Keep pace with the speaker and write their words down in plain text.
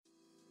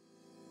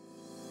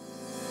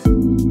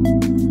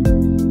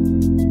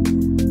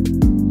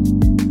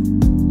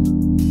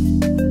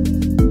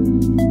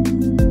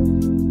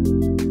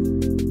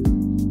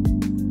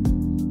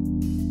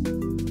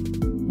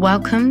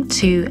Welcome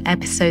to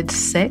episode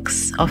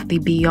 6 of the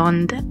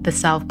Beyond the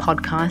Self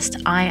podcast.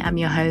 I am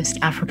your host,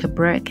 Africa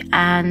Brooke,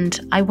 and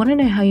I want to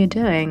know how you're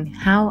doing.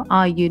 How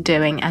are you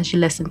doing as you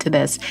listen to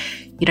this?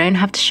 You don't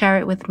have to share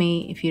it with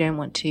me if you don't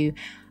want to.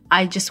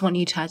 I just want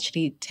you to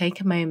actually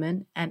take a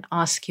moment and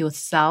ask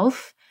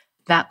yourself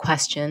that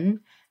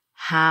question,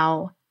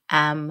 how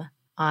am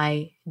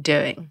I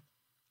doing?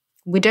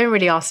 We don't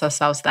really ask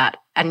ourselves that.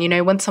 And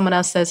when someone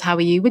else says, how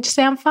are you? We just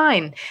say, I'm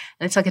fine. And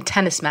it's like a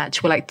tennis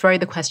match. We're like, throw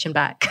the question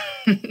back.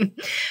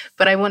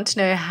 But I want to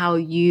know how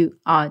you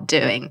are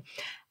doing.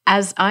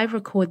 As I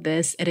record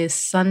this, it is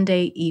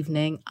Sunday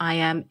evening. I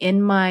am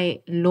in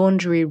my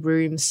laundry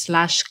room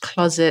 /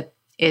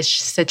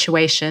 closet-ish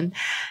situation.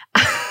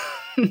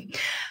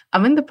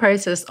 I'm in the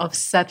process of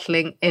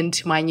settling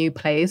into my new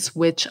place,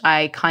 which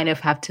I kind of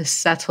have to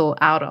settle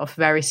out of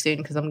very soon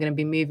because I'm going to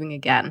be moving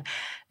again.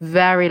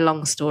 Very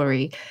long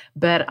story,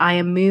 but I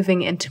am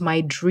moving into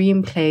my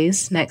dream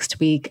place next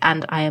week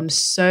and I am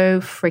so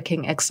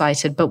freaking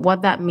excited. But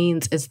what that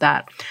means is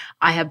that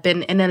I have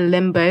been in a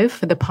limbo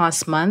for the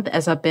past month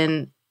as I've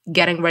been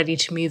getting ready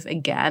to move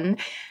again.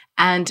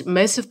 And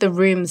most of the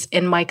rooms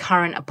in my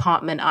current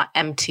apartment are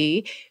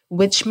empty,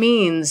 which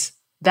means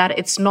that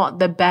it's not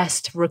the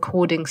best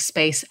recording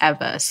space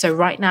ever. So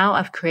right now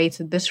I've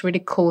created this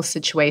really cool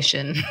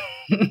situation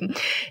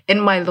in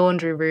my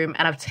laundry room,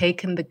 and I've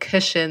taken the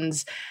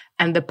cushions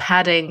and the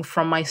padding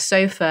from my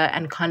sofa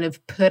and kind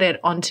of put it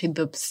onto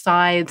the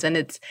sides, and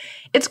it's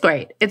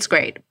great. It's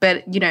great.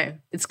 But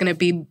it's going to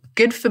be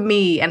good for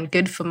me and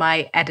good for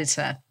my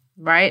editor,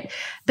 right?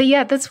 But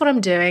yeah, that's what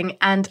I'm doing,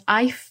 and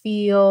I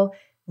feel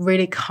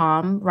really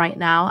calm right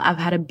now. I've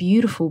had a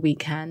beautiful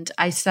weekend.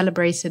 I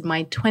celebrated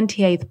my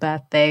 28th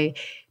birthday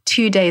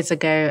 2 days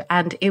ago,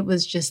 and it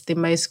was just the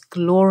most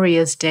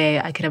glorious day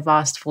I could have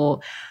asked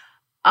for.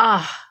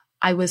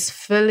 I was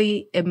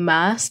fully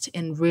immersed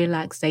in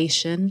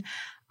relaxation.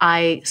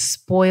 I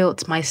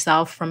spoilt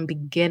myself from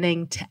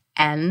beginning to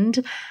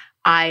end.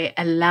 I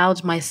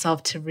allowed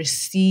myself to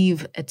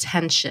receive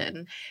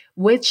attention,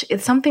 which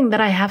is something that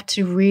I have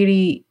to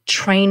really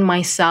train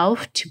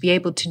myself to be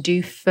able to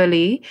do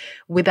fully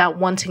without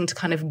wanting to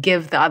kind of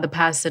give the other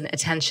person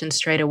attention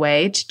straight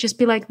away. To just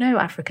be like, no,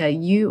 Africa,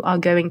 you are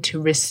going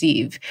to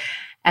receive.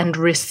 And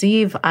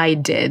receive I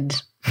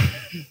did.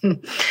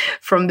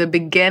 From the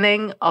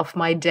beginning of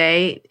my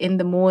day, in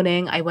the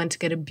morning, I went to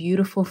get a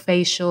beautiful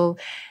facial,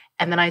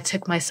 and then I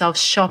took myself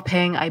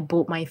shopping. I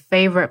bought my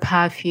favorite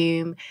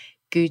perfume,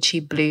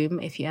 Gucci Bloom,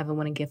 if you ever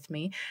want to gift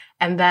me.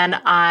 And then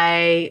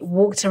I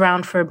walked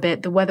around for a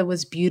bit. The weather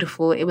was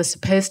beautiful. It was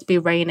supposed to be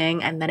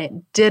raining, and then it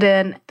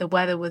didn't. The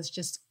weather was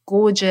just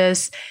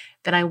gorgeous.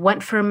 Then I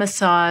went for a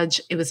massage.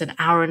 It was an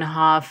hour and a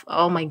half.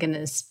 Oh my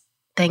goodness.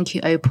 Thank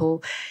you,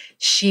 Opal.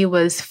 She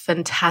was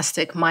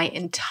fantastic. My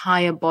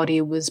entire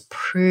body was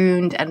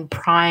pruned and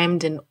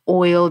primed and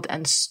oiled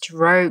and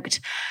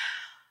stroked.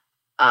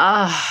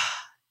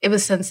 It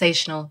was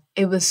sensational.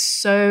 It was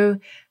so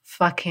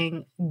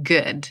fucking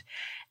good.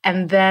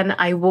 And then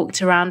I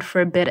walked around for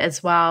a bit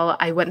as well.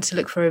 I went to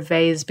look for a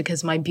vase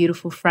because my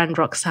beautiful friend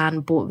Roxanne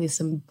bought me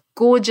some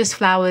gorgeous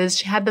flowers.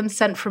 She had them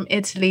sent from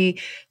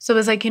Italy. So I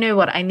was like, you know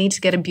what? I need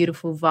to get a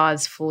beautiful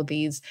vase for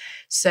these.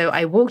 So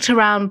I walked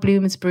around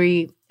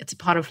Bloomsbury. It's a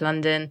part of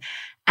London.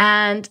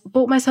 And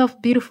bought myself a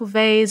beautiful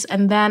vase.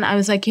 And then I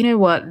was like, you know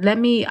what?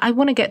 I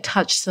want to get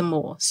touched some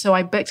more. So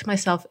I booked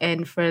myself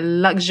in for a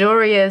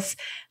luxurious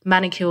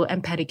manicure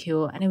and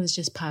pedicure. And it was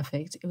just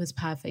perfect. It was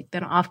perfect.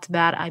 Then after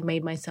that, I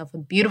made myself a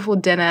beautiful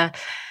dinner.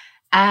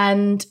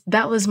 And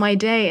that was my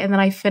day. And then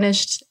I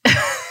finished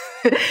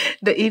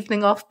the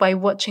evening off by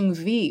watching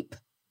Veep,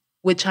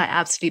 which I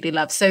absolutely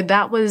love. So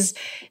that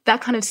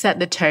kind of set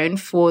the tone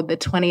for the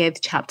 28th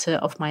chapter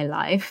of my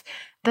life.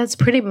 That's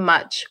pretty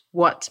much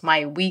what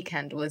my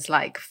weekend was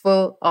like,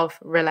 full of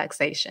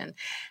relaxation.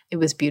 It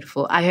was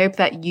beautiful. I hope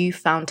that you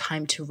found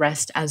time to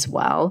rest as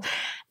well.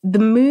 The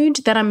mood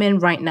that I'm in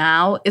right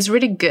now is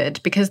really good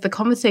because the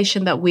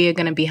conversation that we are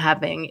going to be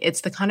having,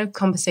 it's the kind of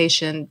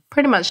conversation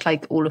pretty much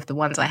like all of the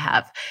ones I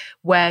have,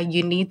 where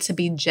you need to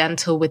be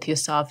gentle with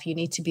yourself. You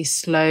need to be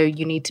slow.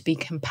 You need to be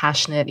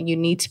compassionate. You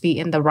need to be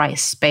in the right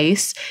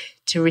space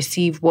to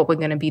receive what we're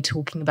going to be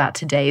talking about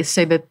today.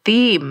 So the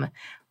theme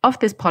of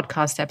this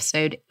podcast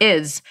episode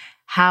is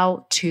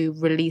how to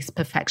release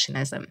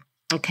perfectionism.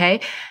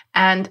 Okay.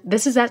 And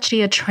this is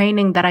actually a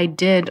training that I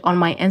did on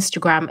my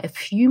Instagram a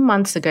few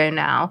months ago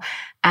now.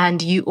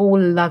 And you all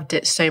loved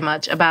it so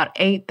much. About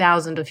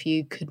 8,000 of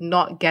you could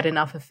not get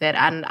enough of it.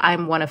 And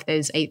I'm one of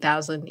those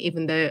 8,000,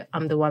 even though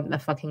I'm the one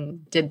that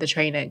fucking did the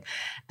training.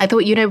 I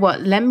thought, you know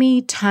what? Let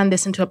me turn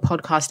this into a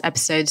podcast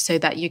episode so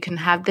that you can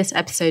have this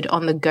episode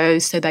on the go,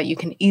 so that you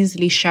can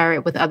easily share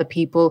it with other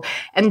people.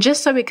 And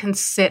just so it can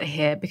sit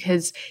here,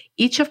 because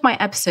each of my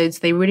episodes,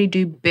 they really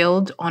do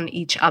build on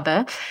each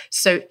other.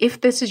 So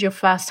if this is your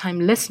first time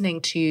listening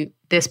to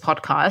this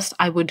podcast,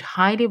 I would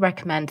highly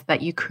recommend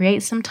that you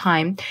create some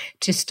time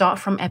to start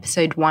from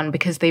episode 1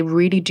 because they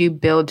really do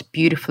build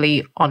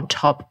beautifully on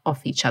top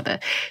of each other.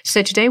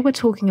 So today we're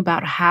talking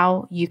about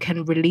how you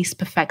can release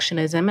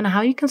perfectionism and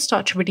how you can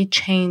start to really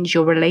change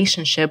your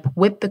relationship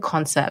with the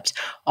concept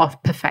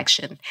of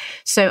perfection.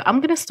 So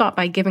I'm going to start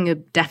by giving a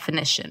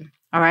definition.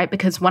 All right,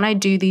 because when I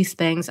do these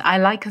things, I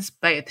like us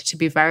both to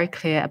be very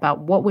clear about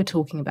what we're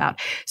talking about.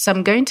 So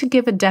I'm going to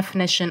give a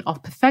definition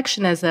of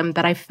perfectionism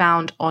that I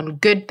found on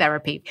Good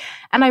Therapy,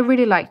 and I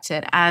really liked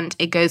it. And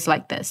it goes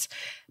like this.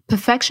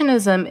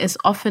 Perfectionism is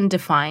often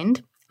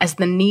defined as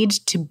the need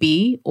to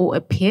be or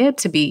appear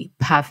to be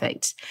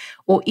perfect,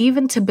 or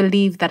even to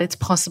believe that it's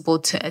possible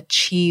to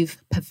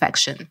achieve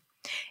perfection.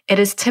 It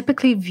is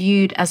typically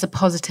viewed as a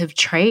positive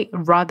trait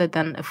rather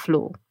than a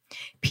flaw.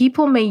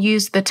 People may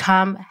use the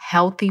term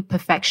healthy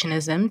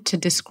perfectionism to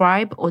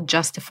describe or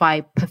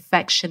justify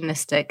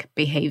perfectionistic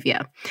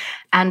behavior.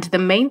 And the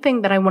main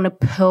thing that I want to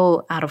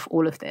pull out of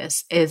all of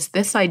this is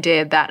this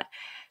idea that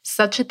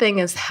such a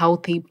thing as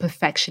healthy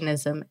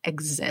perfectionism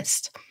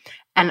exists.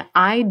 And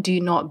I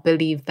do not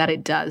believe that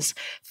it does.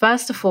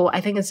 First of all,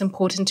 I think it's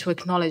important to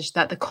acknowledge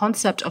that the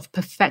concept of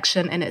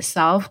perfection in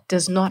itself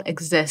does not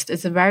exist.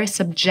 It's a very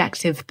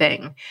subjective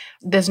thing.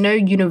 There's no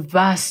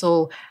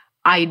universal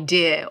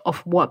idea of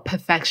what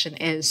perfection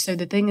is. So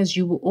the thing is,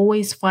 you will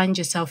always find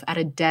yourself at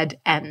a dead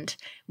end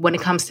when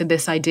it comes to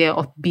this idea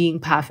of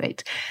being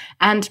perfect.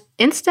 And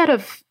instead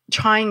of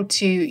trying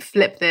to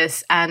flip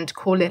this and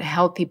call it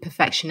healthy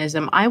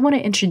perfectionism, I want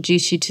to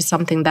introduce you to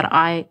something that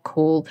I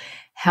call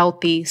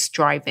healthy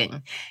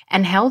striving.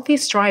 And healthy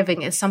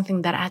striving is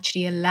something that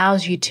actually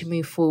allows you to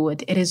move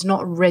forward. It is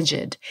not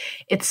rigid.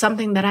 It's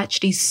something that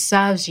actually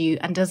serves you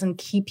and doesn't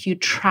keep you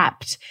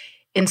trapped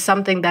in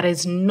something that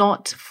is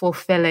not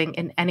fulfilling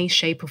in any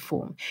shape or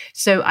form.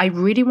 So I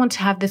really want to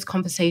have this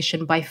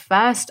conversation by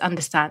first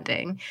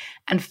understanding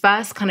and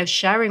first kind of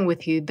sharing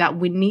with you that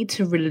we need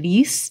to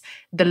release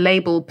the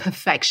label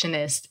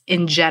perfectionist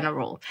in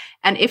general.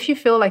 And if you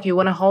feel like you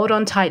want to hold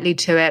on tightly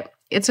to it,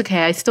 it's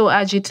okay. I still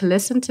urge you to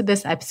listen to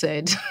this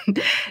episode.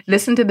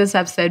 Listen to this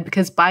episode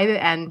because by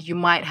the end, you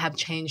might have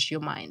changed your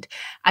mind.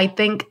 I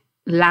think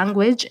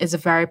language is a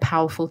very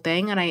powerful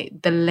thing,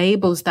 and the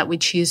labels that we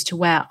choose to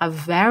wear are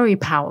very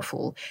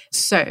powerful.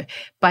 So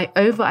by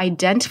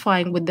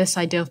over-identifying with this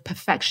idea of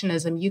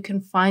perfectionism, you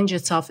can find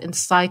yourself in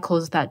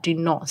cycles that do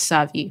not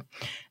serve you.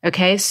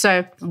 Okay,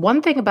 so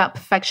one thing about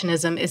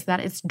perfectionism is that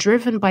it's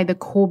driven by the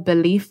core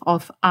belief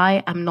of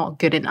I am not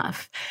good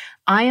enough.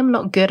 I am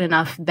not good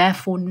enough,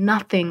 therefore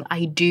nothing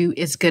I do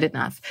is good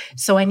enough.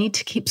 So I need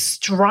to keep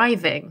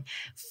striving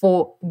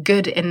for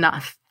good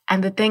enough.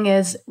 And the thing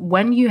is,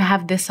 when you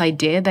have this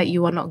idea that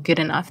you are not good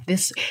enough,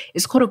 this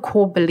is called a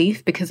core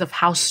belief because of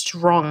how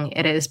strong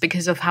it is,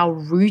 because of how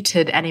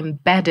rooted and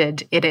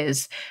embedded it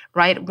is,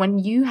 right? When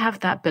you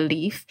have that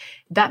belief,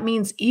 that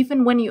means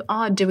even when you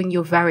are doing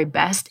your very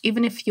best,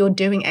 even if you're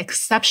doing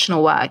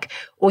exceptional work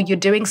or you're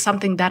doing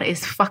something that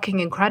is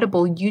fucking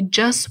incredible, you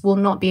just will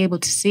not be able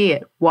to see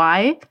it.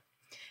 Why?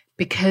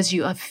 Because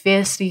you are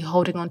fiercely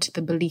holding on to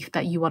the belief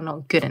that you are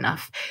not good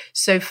enough.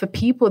 So for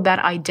people that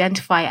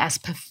identify as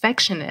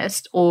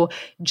perfectionist or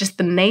just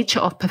the nature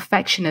of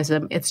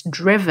perfectionism, it's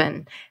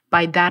driven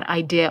by that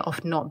idea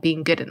of not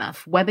being good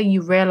enough. Whether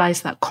you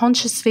realize that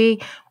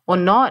consciously or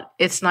not,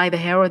 it's neither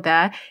here or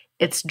there.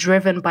 It's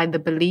driven by the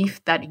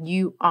belief that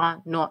you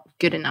are not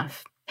good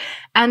enough.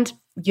 And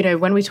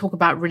when we talk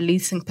about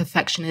releasing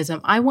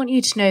perfectionism, I want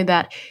you to know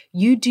that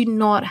you do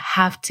not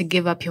have to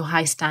give up your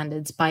high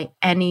standards by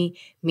any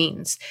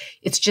means.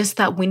 It's just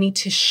that we need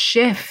to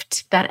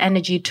shift that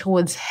energy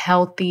towards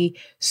healthy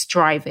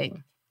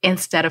striving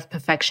instead of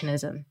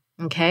perfectionism.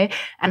 Okay.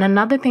 And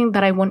another thing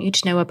that I want you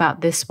to know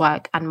about this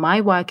work and my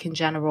work in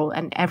general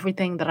and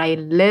everything that I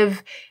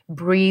live,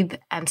 breathe,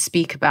 and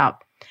speak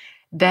about,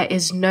 there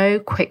is no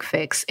quick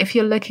fix. If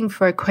you're looking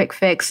for a quick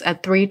fix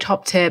at 3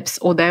 top tips,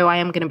 although I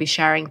am going to be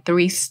sharing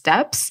 3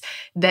 steps,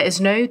 there is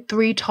no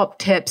 3 top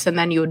tips and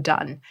then you're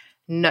done.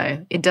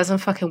 No, it doesn't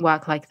fucking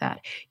work like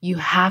that. You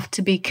have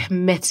to be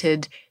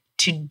committed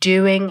to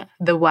doing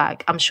the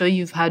work. I'm sure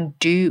you've heard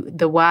do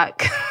the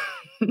work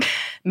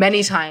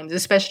many times,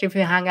 especially if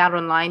you hang out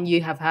online,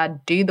 you have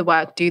heard do the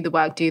work, do the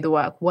work, do the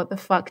work. What the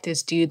fuck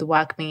does do the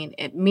work mean?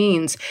 It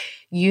means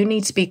you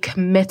need to be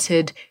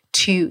committed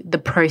to the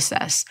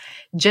process.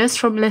 Just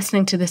from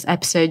listening to this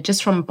episode,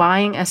 just from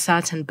buying a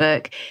certain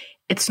book,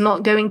 it's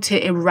not going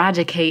to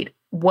eradicate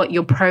what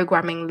your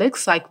programming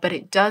looks like, but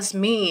it does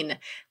mean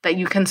that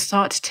you can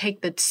start to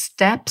take the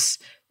steps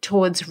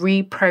towards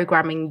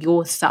reprogramming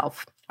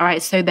yourself. All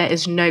right, so there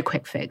is no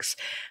quick fix.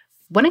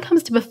 When it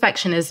comes to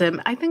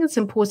perfectionism, I think it's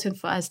important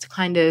for us to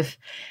kind of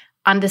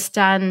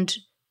understand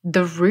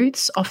the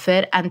roots of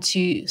it and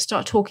to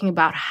start talking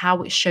about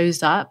how it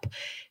shows up.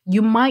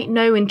 You might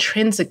know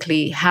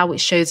intrinsically how it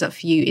shows up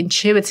for you,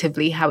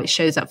 intuitively how it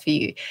shows up for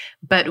you,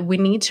 but we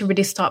need to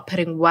really start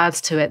putting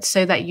words to it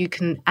so that you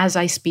can, as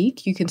I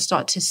speak, you can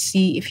start to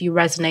see if you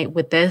resonate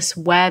with this,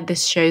 where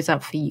this shows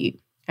up for you,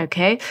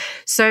 okay?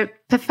 So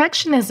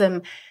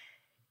perfectionism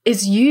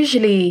is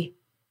usually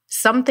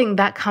something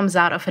that comes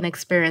out of an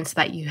experience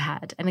that you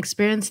had, an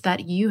experience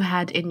that you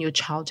had in your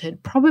childhood,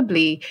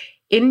 probably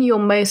in your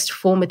most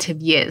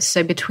formative years.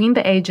 So between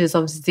the ages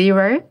of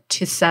 0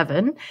 to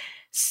 7,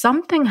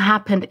 something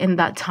happened in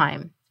that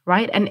time,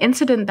 right? An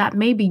incident that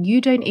maybe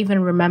you don't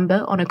even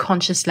remember on a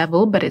conscious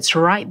level, but it's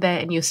right there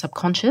in your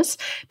subconscious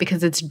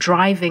because it's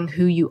driving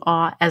who you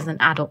are as an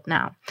adult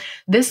now.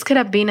 This could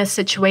have been a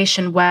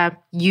situation where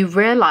you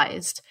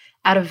realized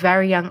at a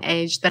very young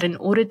age that in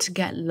order to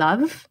get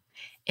love,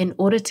 in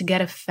order to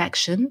get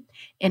affection,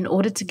 in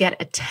order to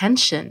get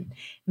attention,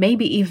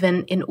 maybe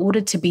even in order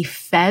to be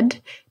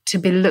fed, to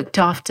be looked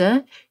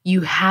after,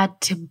 you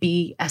had to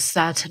be a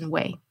certain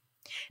way.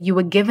 You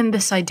were given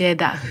this idea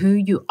that who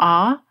you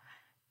are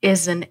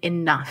isn't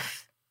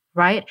enough,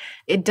 right?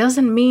 It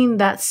doesn't mean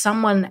that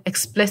someone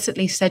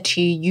explicitly said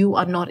to you, you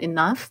are not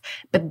enough,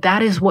 but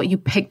that is what you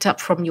picked up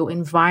from your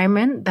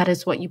environment. That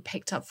is what you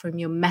picked up from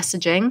your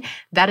messaging.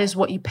 That is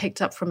what you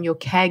picked up from your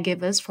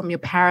caregivers, from your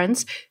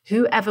parents,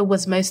 whoever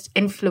was most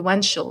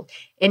influential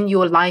in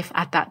your life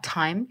at that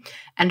time,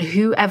 and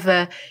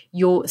whoever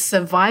your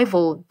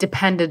survival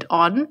depended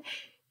on.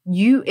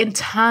 You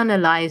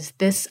internalized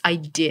this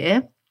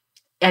idea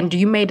and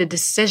you made a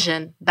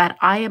decision that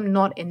I am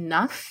not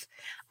enough.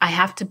 I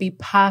have to be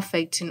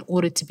perfect in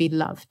order to be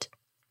loved,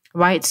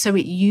 right? So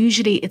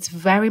it's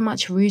very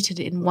much rooted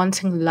in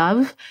wanting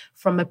love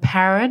from a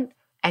parent,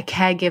 a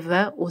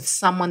caregiver, or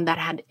someone that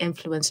had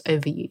influence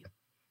over you.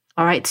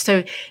 All right.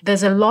 So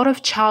there's a lot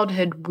of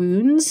childhood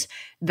wounds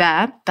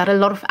there that a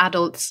lot of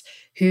adults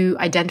who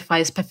identify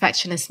as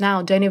perfectionists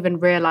now don't even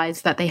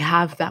realize that they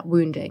have that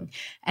wounding.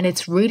 And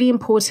it's really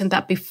important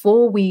that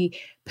before we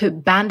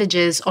put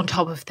bandages on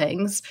top of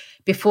things,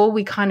 before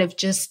we kind of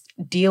just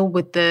deal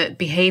with the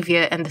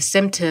behavior and the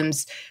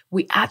symptoms,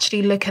 we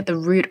actually look at the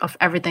root of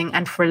everything.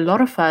 And for a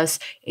lot of us,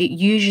 it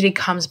usually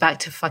comes back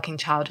to fucking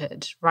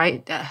childhood,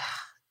 right?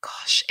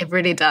 Gosh, it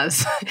really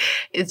does.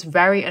 It's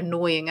very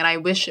annoying. And I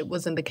wish it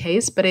wasn't the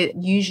case, but it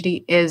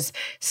usually is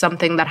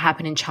something that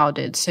happened in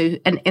childhood. So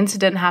an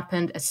incident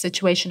happened, a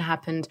situation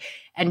happened,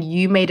 and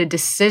you made a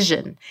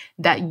decision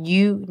that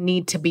you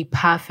need to be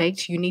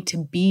perfect. You need to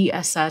be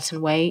a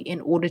certain way in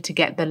order to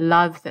get the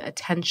love, the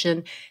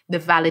attention, the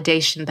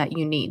validation that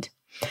you need.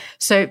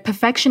 So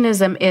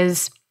perfectionism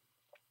is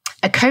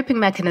a coping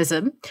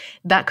mechanism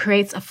that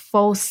creates a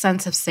false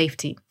sense of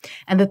safety.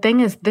 And the thing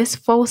is, this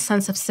false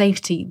sense of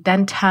safety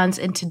then turns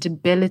into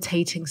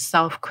debilitating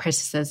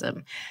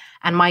self-criticism.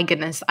 And my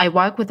goodness, I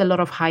work with a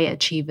lot of high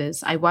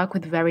achievers. I work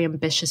with very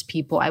ambitious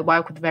people. I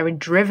work with very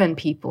driven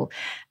people.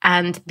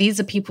 And these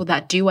are people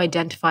that do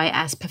identify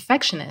as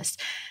perfectionists.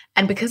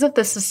 And because of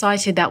the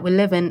society that we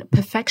live in,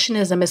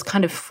 perfectionism is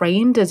kind of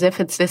framed as if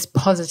it's this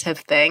positive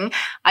thing.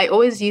 I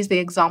always use the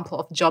example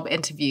of job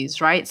interviews,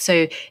 right?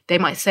 So they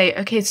might say,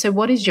 okay, so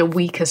what is your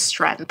weakest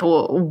strength?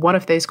 Or one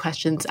of those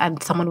questions.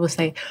 And someone will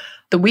say,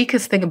 the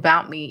weakest thing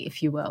about me,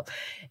 if you will,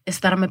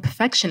 is that I'm a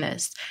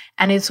perfectionist.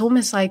 And it's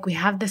almost like we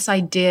have this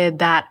idea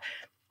that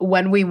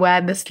when we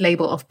wear this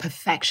label of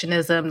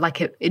perfectionism,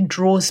 like it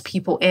draws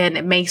people in,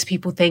 it makes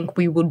people think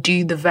we will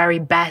do the very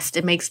best.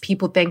 It makes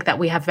people think that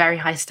we have very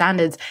high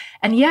standards.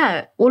 And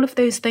yeah, all of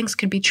those things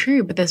could be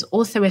true, but there's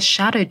also a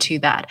shadow to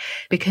that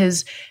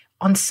because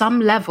on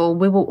some level,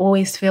 we will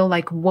always feel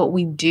like what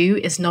we do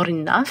is not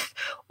enough.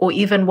 Or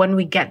even when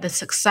we get the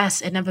success,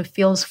 it never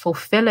feels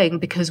fulfilling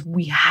because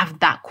we have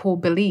that core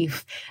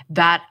belief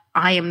that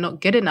I am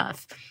not good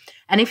enough.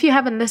 And if you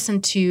haven't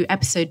listened to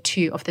episode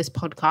 2 of this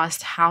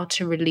podcast, How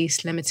to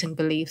Release Limiting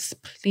Beliefs,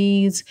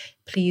 please,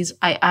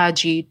 I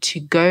urge you to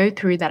go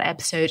through that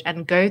episode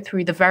and go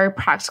through the very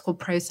practical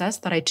process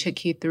that I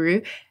took you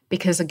through,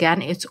 because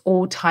again, it's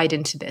all tied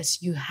into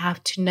this. You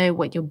have to know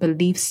what your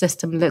belief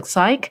system looks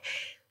like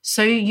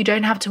so you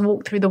don't have to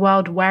walk through the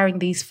world wearing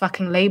these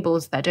fucking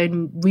labels that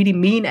don't really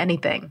mean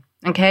anything,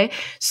 okay?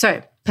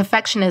 So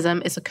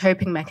perfectionism is a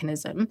coping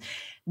mechanism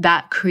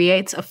that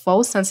creates a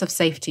false sense of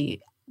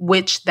safety,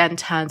 which then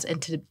turns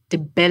into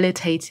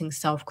debilitating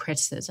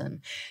self-criticism.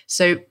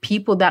 So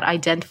people that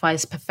identify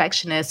as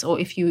perfectionists, or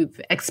if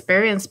you've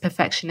experienced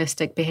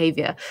perfectionistic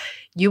behavior,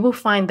 you will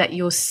find that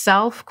your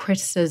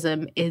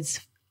self-criticism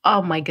is,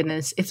 oh my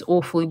goodness, it's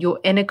awful. Your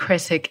inner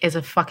critic is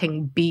a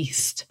fucking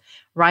beast,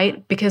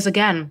 right? Because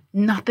again,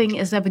 nothing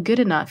is ever good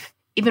enough.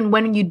 Even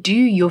when you do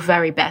your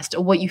very best,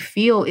 or what you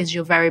feel is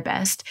your very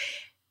best,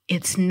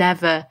 it's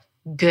never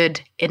good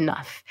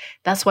enough.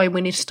 That's why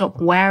we need to stop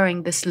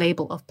wearing this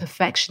label of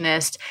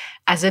perfectionist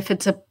as if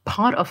it's a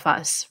part of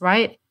us,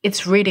 right?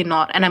 It's really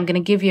not. And I'm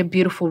going to give you a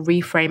beautiful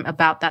reframe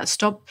about that.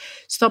 Stop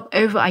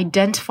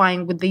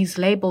over-identifying with these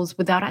labels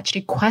without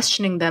actually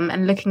questioning them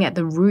and looking at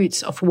the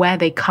roots of where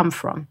they come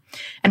from.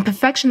 And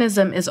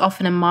perfectionism is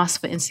often a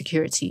mask for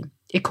insecurity.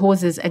 It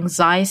causes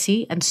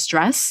anxiety and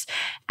stress.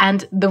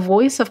 And the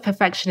voice of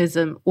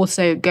perfectionism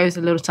also goes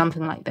a little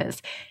something like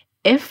this.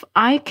 If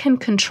I can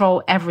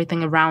control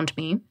everything around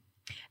me,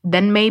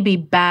 then maybe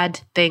bad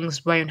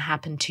things won't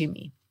happen to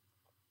me.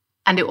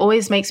 And it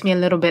always makes me a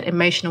little bit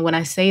emotional when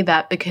I say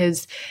that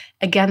because,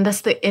 again,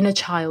 that's the inner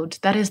child.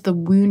 That is the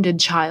wounded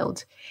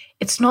child.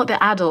 It's not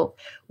the adult.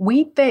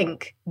 we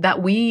think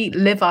that we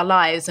live our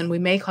lives and we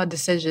make our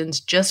decisions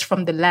just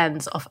from the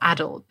lens of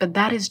adult, but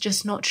that is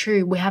just not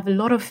true. We have a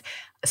lot of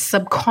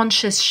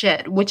subconscious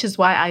shit, which is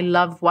why I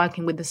love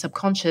working with the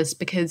subconscious,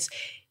 because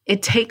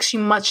it takes you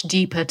much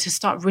deeper to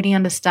start really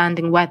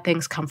understanding where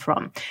things come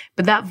from.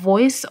 But that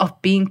voice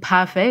of being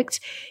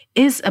perfect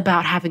is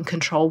about having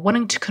control,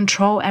 wanting to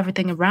control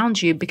everything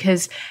around you,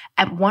 because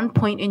at one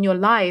point in your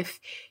life,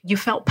 you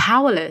felt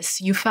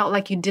powerless. You felt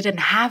like you didn't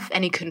have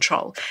any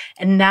control.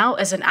 And now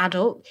as an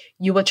adult,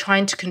 you are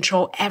trying to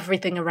control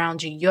everything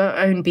around you, your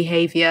own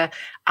behavior,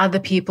 other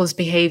people's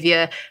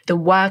behavior, the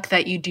work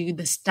that you do,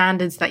 the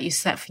standards that you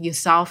set for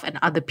yourself and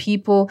other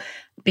people,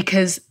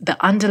 because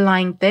the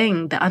underlying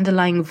thing, the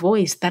underlying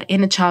voice, that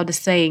inner child is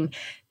saying,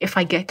 if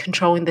I get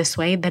control in this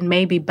way, then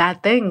maybe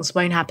bad things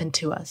won't happen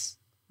to us,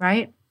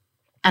 right?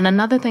 And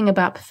another thing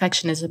about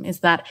perfectionism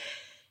is that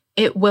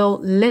it will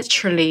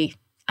literally,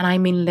 and I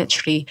mean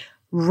literally,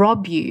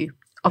 rob you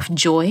of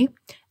joy,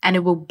 and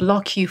it will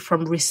block you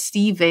from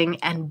receiving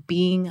and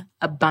being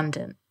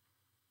abundant.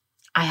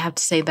 I have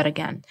to say that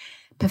again.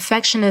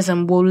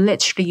 Perfectionism will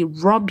literally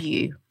rob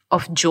you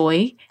of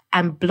joy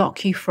and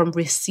block you from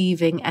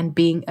receiving and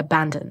being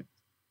abundant.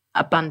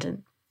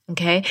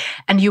 Okay?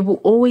 And you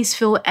will always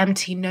feel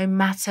empty no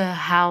matter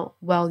how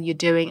well you're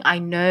doing. I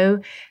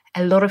know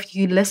a lot of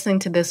you listening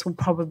to this will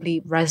probably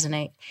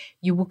resonate.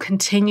 You will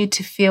continue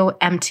to feel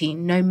empty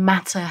no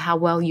matter how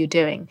well you're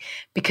doing,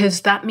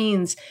 because that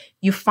means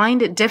you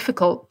find it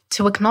difficult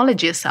to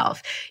acknowledge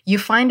yourself. You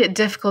find it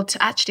difficult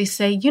to actually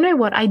say, you know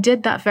what, I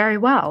did that very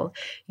well.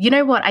 You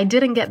know what, I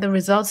didn't get the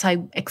results I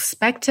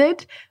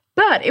expected,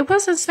 but it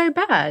wasn't so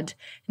bad.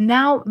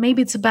 Now,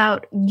 maybe it's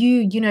about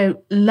you,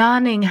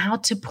 learning how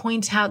to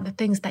point out the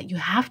things that you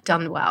have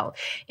done well,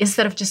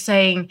 instead of just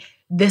saying,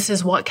 this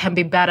is what can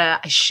be better.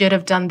 I should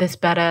have done this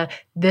better.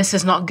 This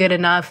is not good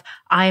enough.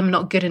 I am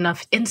not good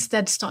enough.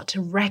 Instead, start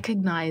to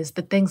recognize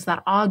the things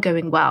that are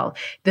going well,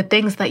 the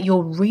things that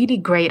you're really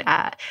great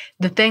at,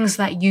 the things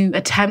that you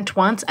attempt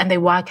once and they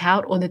work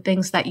out, or the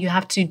things that you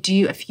have to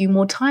do a few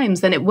more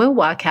times, then it will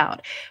work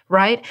out,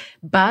 right?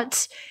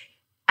 But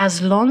as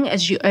long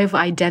as you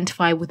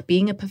over-identify with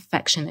being a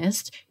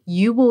perfectionist,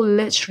 you will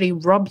literally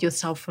rob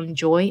yourself from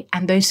joy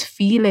and those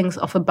feelings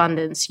of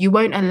abundance. You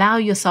won't allow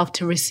yourself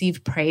to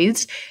receive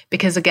praise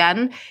because,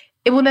 again,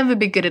 it will never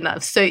be good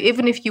enough. So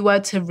even if you were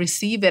to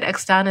receive it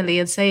externally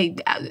and say,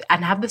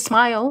 and have the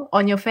smile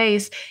on your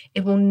face,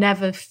 it will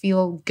never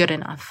feel good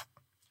enough,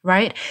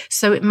 right?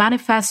 So it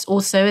manifests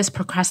also as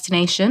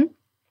procrastination.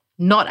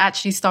 Not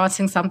actually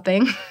starting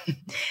something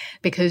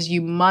because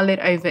you mull it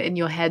over in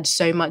your head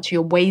so much.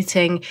 You're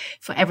waiting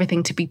for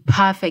everything to be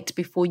perfect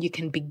before you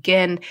can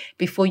begin,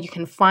 before you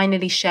can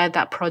finally share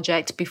that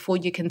project, before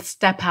you can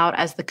step out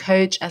as the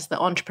coach, as the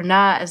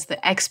entrepreneur, as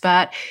the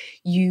expert.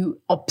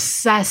 You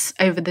obsess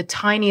over the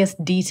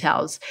tiniest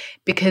details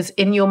because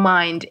in your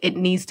mind, it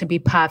needs to be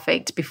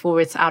perfect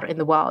before it's out in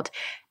the world.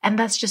 And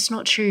that's just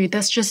not true.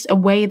 That's just a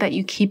way that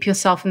you keep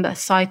yourself in that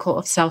cycle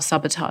of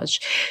self-sabotage.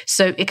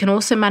 So it can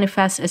also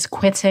manifest as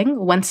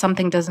quitting when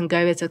something doesn't go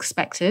as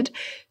expected.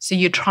 So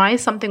you try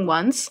something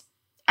once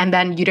and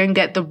then you don't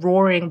get the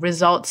roaring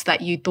results that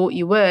you thought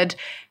you would,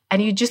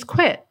 and you just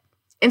quit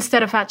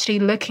instead of actually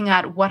looking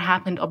at what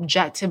happened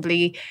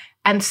objectively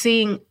and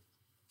seeing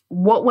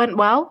what went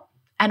well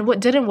and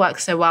what didn't work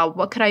so well.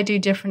 What could I do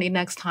differently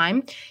next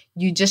time?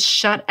 You just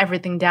shut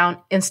everything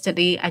down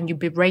instantly and you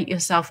berate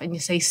yourself and you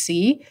say,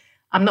 see,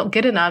 I'm not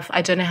good enough.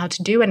 I don't know how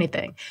to do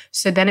anything.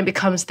 So then it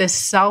becomes this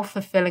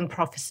self-fulfilling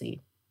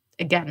prophecy.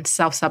 Again,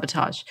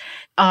 self-sabotage.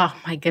 Oh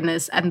my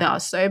goodness. And there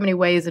are so many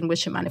ways in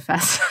which it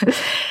manifests.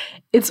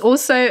 It's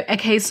also a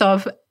case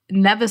of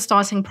never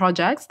starting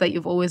projects that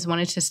you've always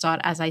wanted to start,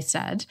 as I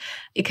said.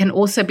 It can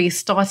also be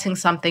starting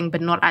something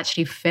but not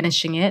actually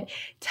finishing it,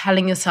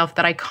 telling yourself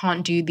that I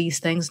can't do these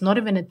things, not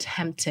even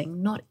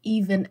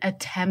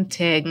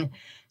attempting,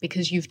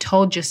 because you've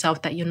told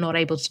yourself that you're not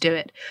able to do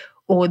it,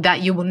 or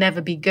that you will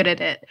never be good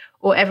at it,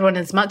 or everyone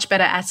is much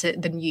better at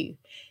it than you.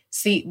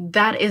 See,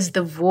 that is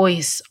the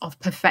voice of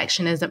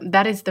perfectionism.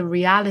 That is the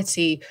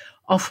reality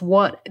of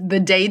what the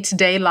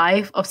day-to-day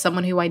life of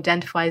someone who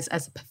identifies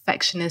as a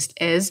perfectionist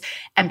is.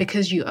 And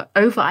because you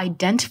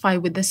over-identify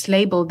with this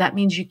label, that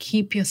means you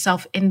keep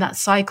yourself in that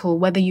cycle,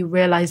 whether you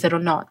realize it or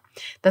not.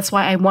 That's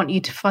why I want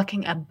you to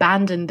fucking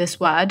abandon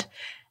this word.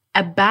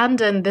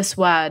 Abandon this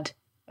word,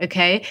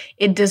 okay?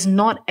 It does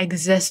not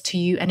exist to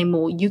you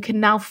anymore. You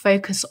can now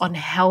focus on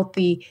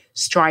healthy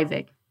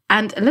striving.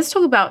 And let's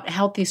talk about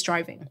healthy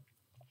striving.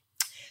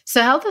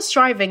 So healthy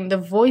striving, the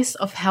voice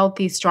of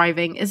healthy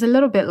striving is a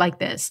little bit like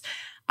this.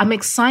 I'm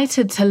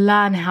excited to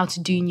learn how to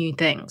do new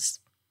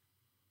things.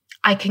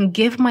 I can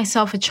give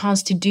myself a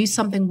chance to do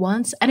something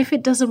once, and if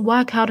it doesn't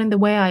work out in the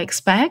way I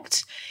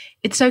expect,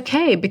 it's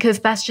okay because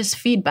that's just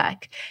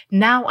feedback.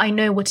 Now I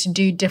know what to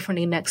do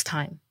differently next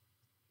time.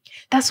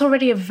 That's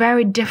already a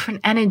very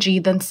different energy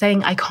than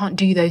saying I can't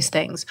do those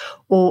things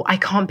or I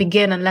can't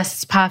begin unless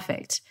it's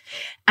perfect.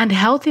 And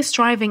healthy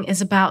striving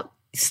is about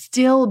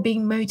still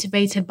being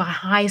motivated by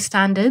high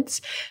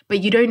standards,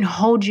 but you don't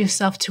hold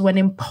yourself to an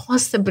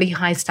impossibly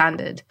high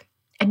standard.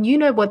 And you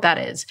know what that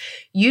is.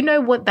 You know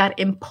what that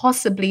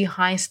impossibly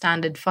high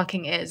standard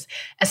fucking is.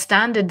 A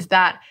standard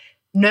that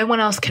no one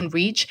else can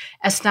reach,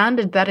 a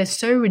standard that is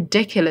so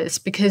ridiculous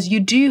because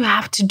you do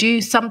have to do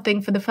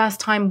something for the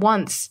first time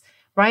once,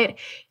 right?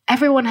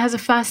 Everyone has a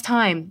first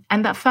time,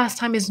 and that first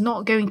time is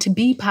not going to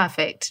be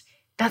perfect.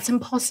 That's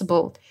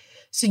impossible.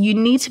 So you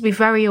need to be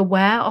very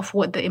aware of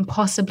what the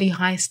impossibly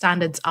high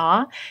standards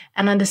are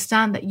and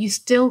understand that you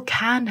still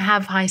can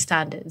have high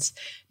standards.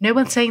 No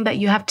one's saying that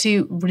you have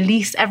to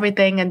release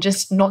everything and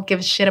just not give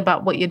a shit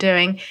about what you're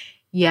doing.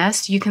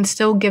 Yes, you can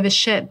still give a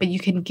shit, but you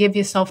can give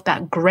yourself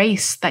that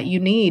grace that you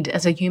need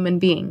as a human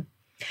being.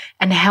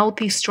 And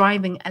healthy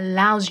striving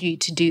allows you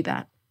to do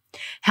that.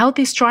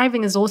 Healthy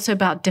striving is also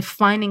about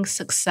defining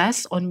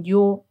success on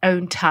your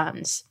own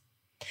terms.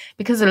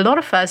 Because a lot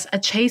of us are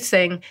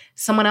chasing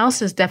someone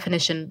else's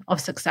definition of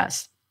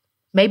success.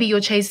 Maybe you're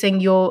chasing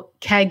your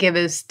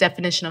caregiver's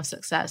definition of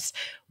success,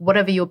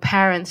 whatever your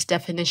parents'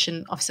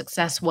 definition of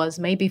success was.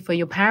 Maybe for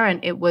your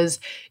parent, it was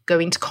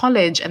going to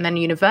college and then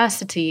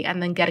university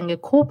and then getting a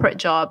corporate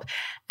job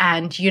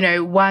and,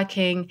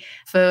 working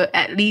for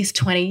at least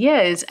 20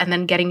 years and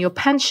then getting your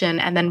pension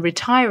and then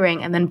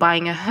retiring and then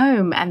buying a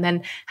home and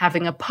then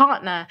having a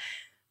partner.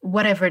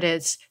 Whatever it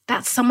is,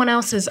 that's someone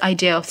else's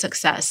idea of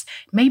success.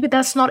 Maybe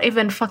that's not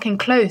even fucking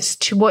close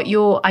to what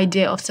your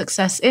idea of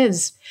success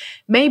is.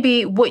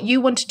 Maybe what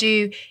you want to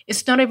do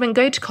is not even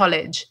go to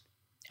college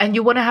and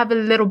you want to have a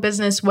little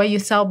business where you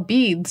sell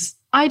beads.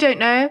 I don't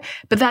know,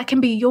 but that can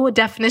be your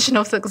definition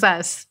of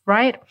success,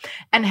 right?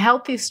 And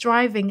healthy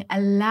striving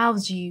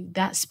allows you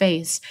that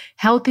space.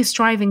 Healthy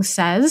striving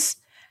says,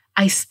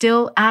 I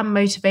still am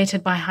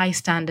motivated by high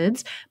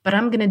standards, but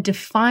I'm going to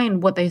define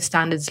what those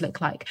standards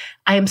look like.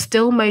 I am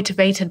still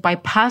motivated by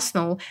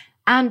personal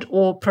and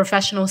or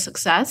professional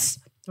success,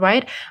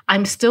 right?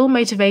 I'm still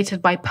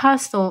motivated by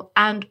personal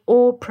and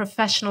or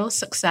professional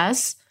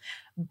success,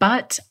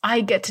 but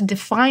I get to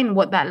define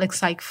what that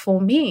looks like for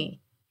me.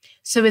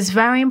 So it's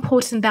very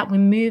important that we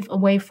move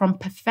away from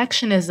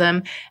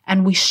perfectionism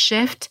and we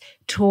shift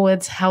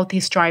towards healthy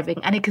striving.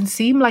 And it can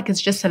seem like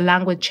it's just a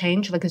language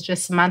change, like it's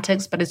just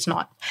semantics, but it's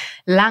not.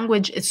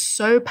 Language is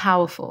so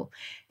powerful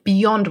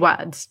beyond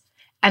words.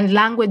 And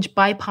language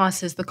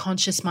bypasses the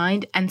conscious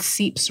mind and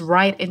seeps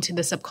right into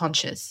the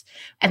subconscious.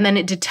 And then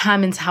it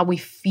determines how we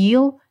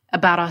feel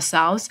about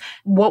ourselves,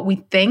 what we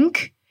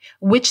think,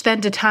 which then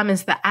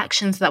determines the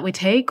actions that we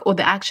take or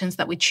the actions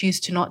that we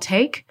choose to not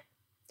take.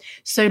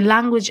 So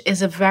language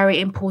is a very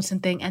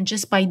important thing. And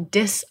just by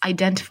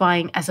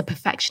disidentifying as a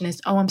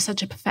perfectionist, oh, I'm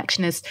such a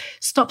perfectionist,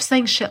 stop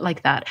saying shit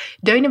like that.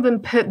 Don't even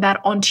put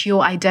that onto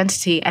your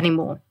identity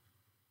anymore.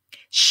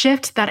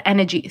 Shift that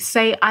energy.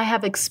 Say, I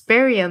have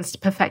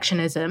experienced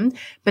perfectionism,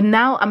 but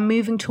now I'm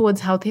moving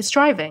towards healthy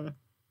striving.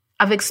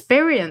 I've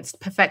experienced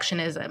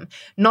perfectionism,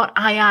 not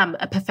I am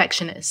a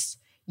perfectionist.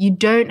 You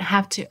don't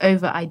have to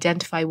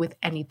over-identify with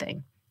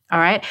anything. All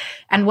right.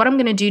 And what I'm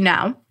going to do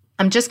now,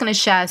 I'm just going to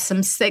share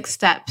some 6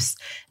 steps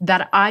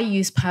that I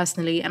use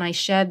personally, and I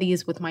share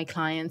these with my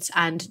clients.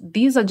 And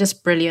these are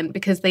just brilliant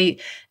because they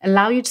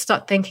allow you to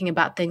start thinking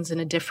about things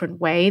in a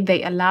different way.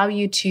 They allow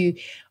you to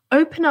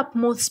open up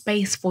more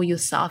space for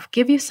yourself,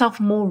 give yourself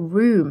more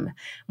room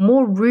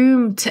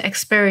to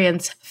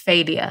experience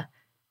failure,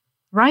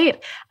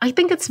 right? I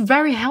think it's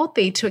very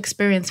healthy to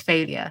experience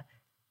failure.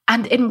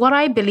 And in what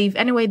I believe,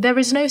 anyway, there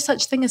is no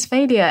such thing as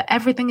failure.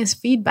 Everything is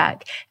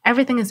feedback.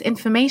 Everything is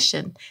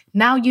information.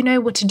 Now you know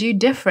what to do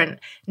different.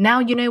 Now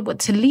you know what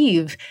to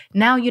leave.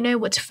 Now you know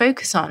what to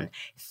focus on.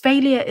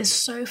 Failure is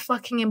so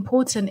fucking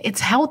important.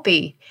 It's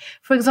healthy.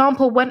 For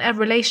example, when a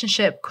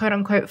relationship, quote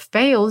unquote,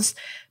 fails,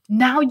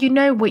 now you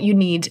know what you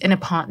need in a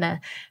partner.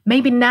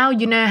 Maybe now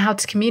you know how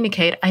to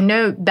communicate. I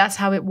know that's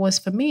how it was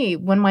for me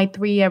when my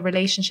 3-year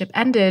relationship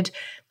ended.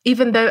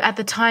 Even though at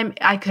the time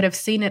I could have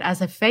seen it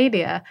as a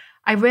failure,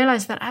 I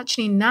realized that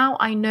actually now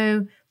I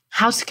know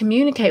how to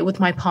communicate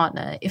with my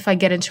partner if I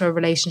get into a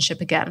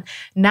relationship again.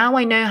 Now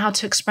I know how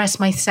to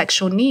express my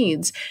sexual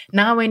needs.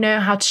 Now I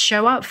know how to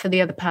show up for the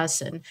other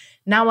person.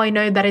 Now I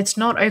know that it's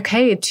not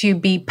okay to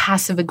be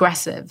passive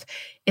aggressive.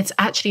 It's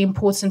actually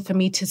important for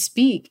me to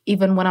speak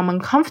even when I'm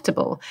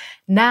uncomfortable.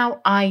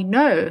 Now I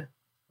know,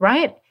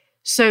 right?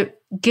 So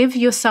give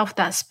yourself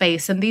that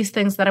space. And these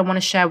things that I want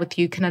to share with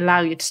you can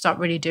allow you to start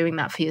really doing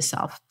that for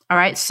yourself. All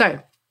right.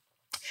 So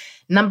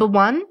number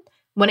 1,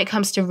 when it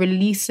comes to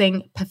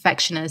releasing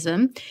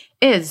perfectionism,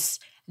 is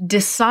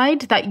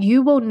decide that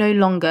you will no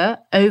longer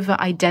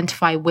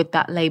over-identify with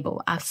that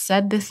label. I've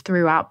said this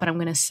throughout, but I'm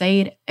going to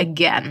say it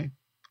again.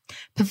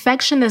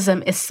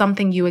 Perfectionism is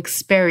something you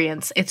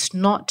experience. It's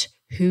not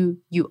who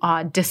you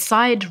are.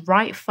 Decide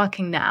right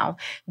fucking now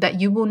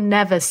that you will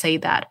never say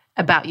that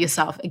about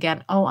yourself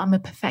again. Oh, I'm a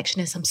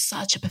perfectionist. I'm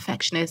such a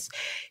perfectionist.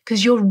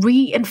 Because you're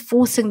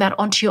reinforcing that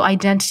onto your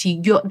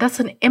identity. That's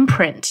an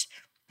imprint.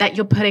 that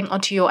you're putting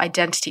onto your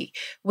identity,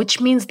 which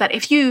means that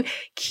if you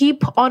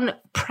keep on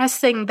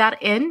pressing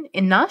that in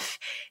enough,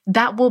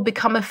 that will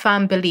become a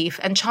firm belief.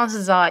 And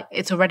chances are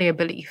it's already a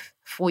belief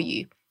for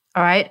you.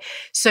 All right.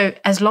 So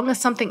as long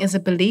as something is a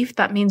belief,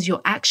 that means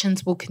your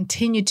actions will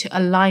continue to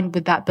align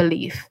with that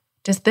belief.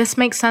 Does this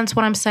make sense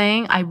what I'm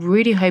saying? I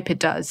really hope it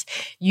does.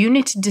 You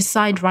need to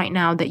decide right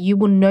now that you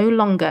will no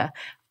longer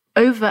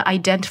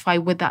over-identify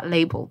with that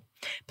label.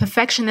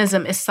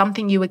 Perfectionism is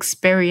something you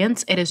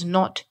experience. It is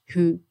not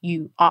who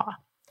you are.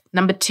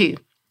 Number 2,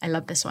 I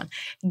love this one.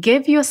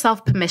 Give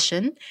yourself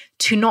permission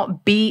to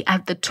not be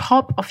at the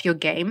top of your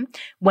game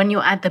when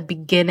you're at the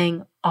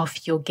beginning of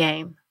your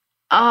game.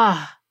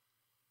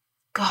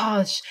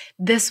 Gosh,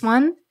 this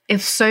one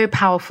is so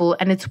powerful,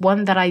 and it's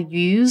one that I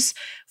use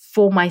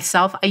for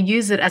myself. I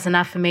use it as an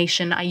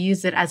affirmation. I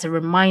use it as a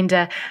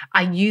reminder.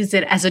 I use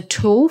it as a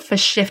tool for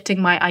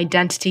shifting my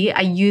identity.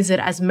 I use it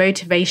as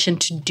motivation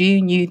to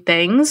do new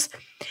things.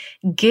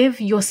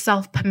 Give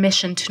yourself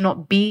permission to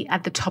not be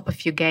at the top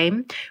of your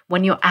game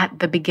when you're at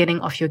the beginning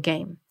of your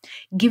game.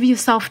 Give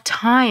yourself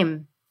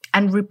time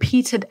and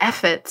repeated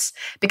efforts,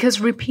 because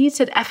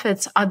repeated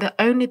efforts are the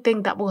only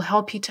thing that will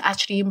help you to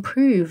actually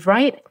improve,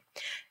 right?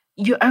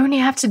 You only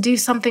have to do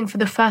something for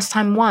the first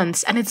time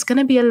once, and it's going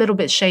to be a little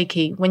bit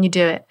shaky when you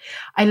do it.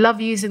 I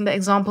love using the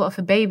example of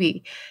a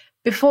baby.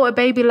 Before a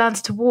baby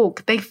learns to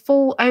walk, they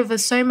fall over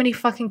so many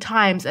fucking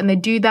times, and they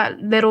do that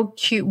little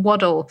cute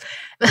waddle.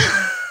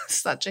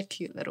 Such a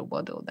cute little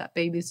waddle that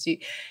babies do.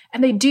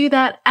 And they do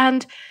that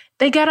and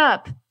they get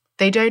up.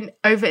 They don't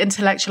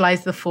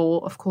over-intellectualize the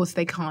fall. Of course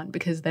they can't,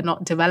 because they're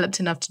not developed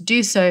enough to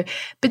do so.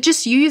 But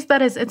just use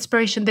that as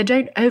inspiration. They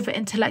don't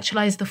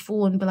over-intellectualize the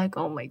fall and be like,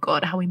 oh my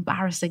God, how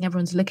embarrassing.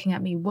 Everyone's looking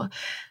at me. What?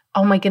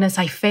 Oh my goodness,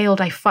 I failed.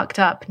 I fucked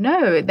up.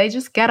 No, they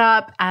just get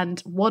up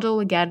and waddle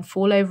again,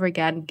 fall over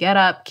again, get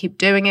up, keep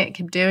doing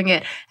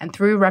it. And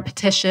through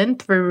repetition,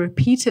 through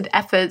repeated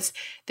efforts,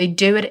 they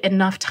do it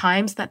enough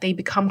times that they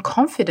become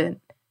confident,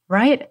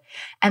 right?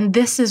 And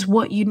this is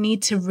what you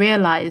need to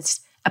realize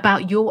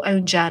about your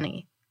own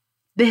journey.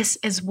 This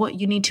is what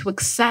you need to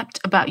accept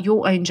about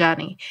your own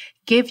journey.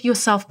 Give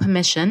yourself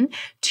permission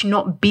to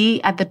not be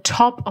at the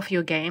top of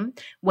your game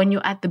when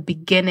you're at the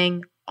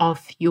beginning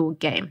of your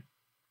game.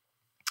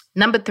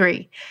 Number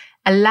 3,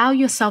 allow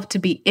yourself to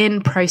be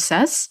in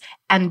process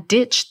and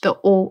ditch the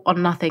all or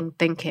nothing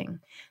thinking.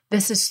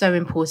 This is so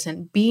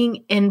important.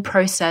 Being in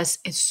process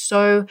is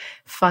so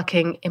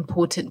fucking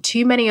important.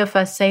 Too many of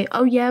us say,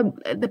 oh yeah,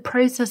 the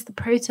process.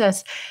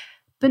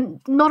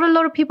 But not a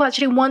lot of people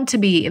actually want to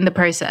be in the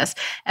process.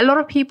 A lot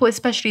of people,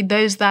 especially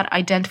those that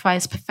identify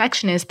as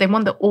perfectionists, they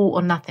want the all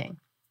or nothing.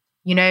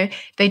 You know,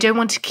 they don't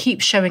want to keep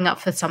showing up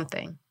for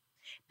something,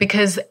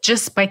 because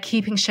just by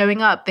keeping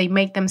showing up, they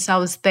make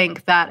themselves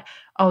think that,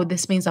 oh,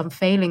 this means I'm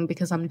failing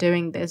because I'm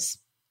doing this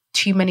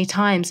too many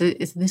times.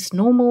 Is this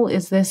normal?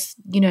 Is this,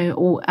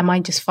 or am I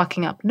just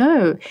fucking up?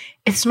 No,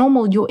 it's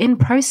normal. You're in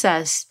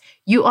process.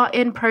 You are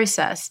in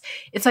process.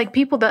 It's like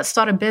people that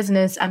start a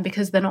business, and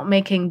because they're not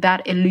making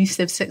that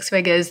elusive 6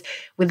 figures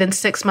within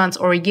 6 months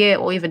or a year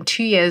or even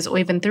 2 years or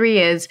even 3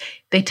 years,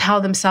 they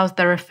tell themselves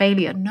they're a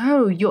failure.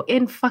 No, you're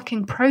in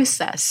fucking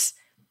process,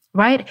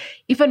 right?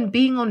 Even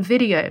being on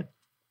video,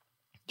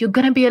 you're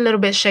going to be a little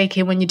bit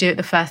shaky when you do it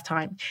the first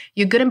time.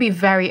 You're going to be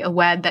very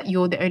aware that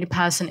you're the only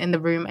person in the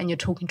room and you're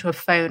talking to a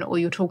phone or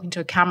you're talking to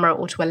a camera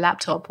or to a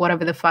laptop,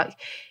 whatever the fuck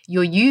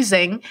you're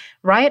using,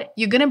 right?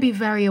 You're going to be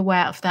very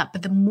aware of that.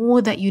 But the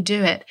more that you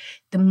do it,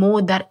 the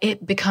more that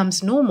it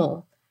becomes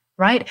normal,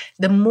 right?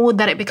 The more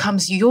that it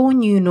becomes your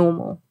new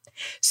normal.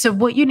 So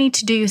what you need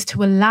to do is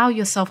to allow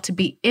yourself to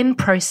be in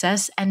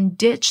process and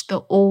ditch the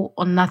all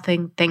or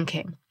nothing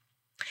thinking.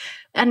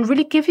 And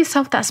really give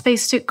yourself that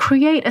space to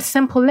create a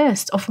simple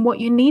list of what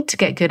you need to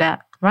get good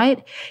at,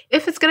 right?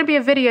 If it's going to be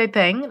a video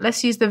thing,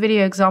 let's use the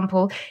video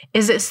example.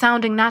 Is it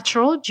sounding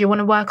natural? Do you want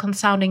to work on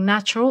sounding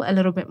natural a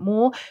little bit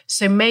more?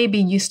 So maybe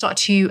you start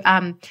to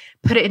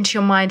put it into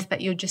your mind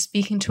that you're just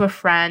speaking to a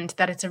friend,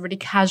 that it's a really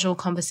casual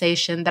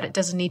conversation, that it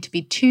doesn't need to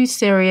be too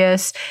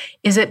serious.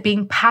 Is it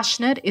being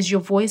passionate? Is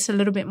your voice a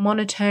little bit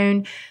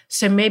monotone?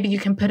 So maybe you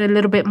can put a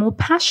little bit more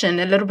passion,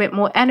 a little bit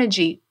more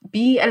energy,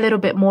 be a little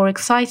bit more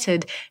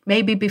excited.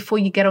 Maybe before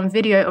you get on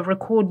video or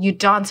record, you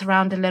dance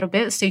around a little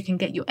bit so you can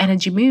get your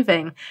energy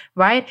moving,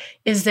 right?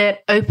 Is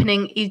it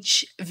opening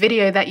each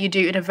video that you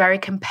do in a very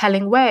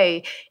compelling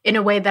way, in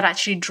a way that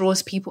actually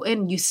draws people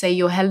in? You say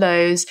your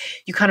hellos,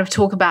 you kind of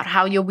talk about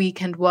how your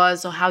weekend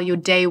was or how your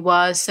day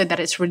was so that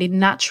it's really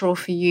natural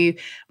for you,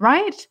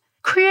 right?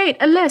 Create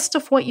a list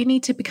of what you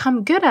need to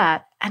become good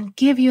at and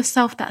give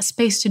yourself that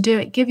space to do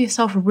it. Give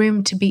yourself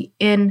room to be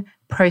in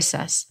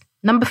process.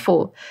 Number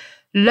 4,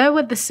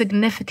 lower the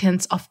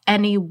significance of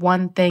any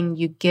one thing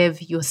you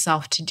give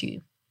yourself to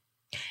do.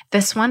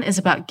 This one is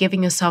about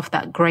giving yourself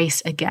that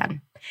grace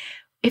again.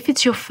 If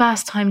it's your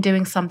first time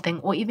doing something,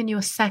 or even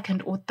your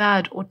second or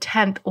third or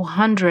 10th or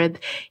 100th,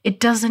 it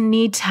doesn't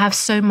need to have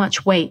so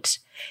much weight.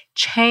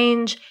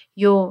 Change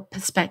your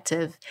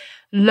perspective.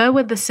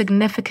 Lower the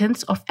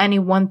significance of any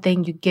one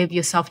thing you give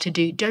yourself to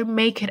do. Don't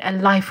make it a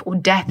life or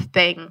death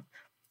thing.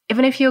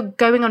 Even if you're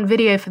going on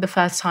video for the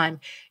first time,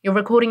 you're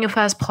recording your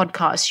first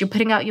podcast, you're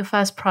putting out your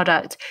first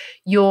product,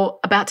 you're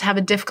about to have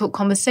a difficult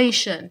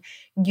conversation,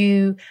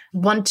 you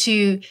want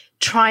to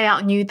try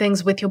out new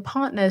things with your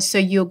partner, so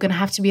you're going to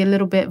have to be a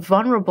little bit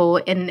vulnerable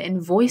in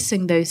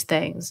voicing those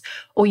things,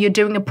 or you're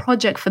doing a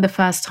project for the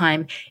first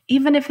time,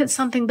 even if it's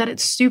something that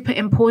it's super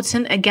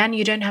important, again,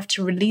 you don't have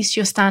to release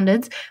your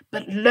standards,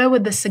 but lower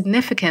the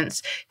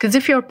significance. Because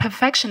if you're a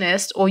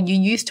perfectionist, or you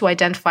used to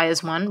identify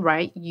as one,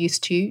 right?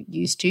 Used to,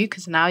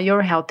 because now you're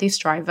a healthy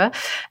striver,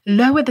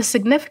 lower the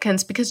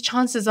significance, because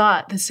chances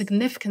are the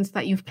significance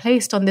that you've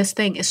placed on this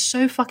thing is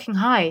so fucking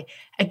high.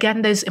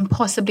 Again, those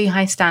impossibly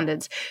high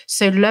standards.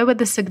 So lower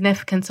the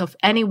significance of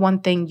any one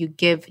thing you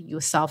give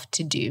yourself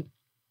to do.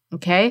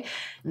 Okay.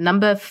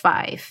 Number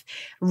 5,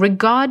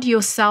 regard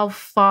yourself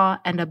far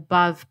and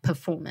above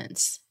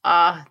performance.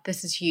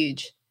 This is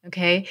huge.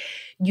 Okay.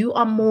 You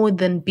are more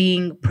than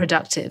being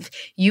productive.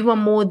 You are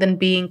more than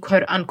being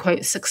quote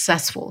unquote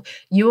successful.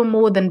 You are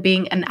more than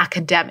being an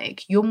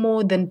academic. You're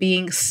more than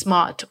being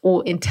smart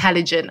or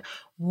intelligent,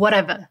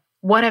 whatever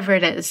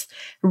it is.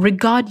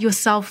 Regard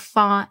yourself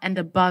far and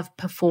above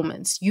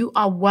performance. You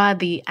are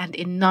worthy and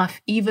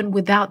enough, even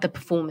without the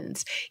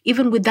performance,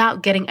 even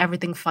without getting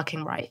everything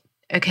fucking right.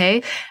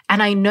 Okay.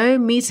 And I know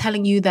me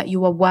telling you that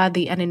you are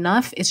worthy and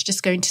enough is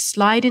just going to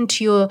slide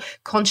into your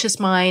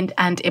conscious mind,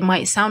 and it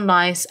might sound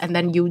nice and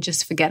then you'll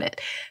just forget it.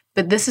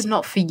 But this is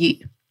not for you.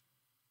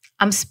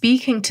 I'm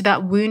speaking to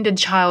that wounded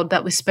child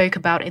that we spoke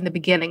about in the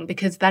beginning,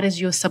 because that is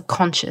your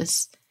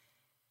subconscious.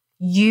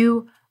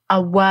 You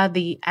are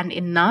worthy and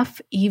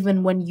enough,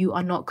 even when you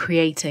are not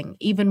creating,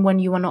 even when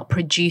you are not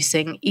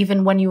producing,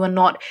 even when you are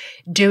not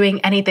doing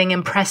anything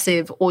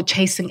impressive or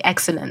chasing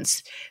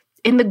excellence.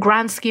 In the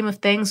grand scheme of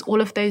things,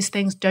 all of those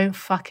things don't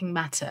fucking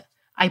matter.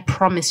 I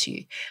promise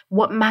you.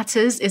 What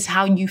matters is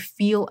how you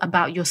feel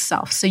about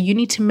yourself. So you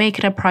need to make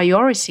it a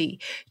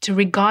priority to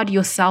regard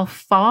yourself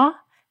far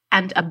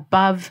and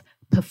above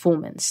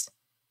performance.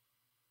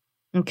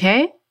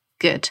 Okay?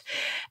 Good.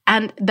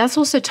 And that's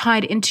also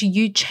tied into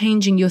you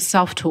changing your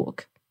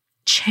self-talk.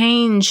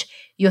 Change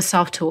your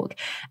self-talk.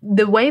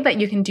 The way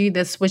that you can do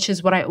this, which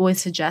is what I always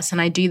suggest,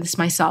 and I do this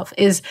myself,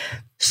 is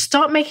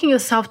start making your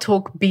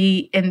self-talk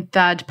be in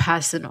third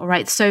person. All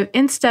right. So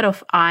instead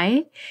of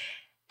I,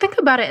 think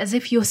about it as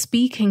if you're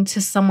speaking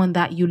to someone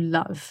that you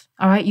love.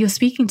 All right. You're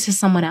speaking to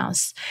someone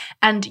else.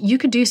 And you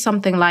could do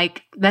something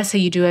like, let's say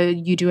you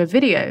do a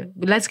video.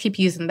 Let's keep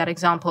using that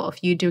example of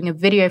you doing a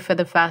video for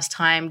the first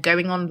time,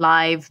 going on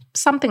live,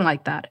 something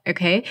like that.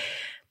 Okay.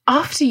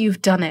 After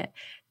you've done it,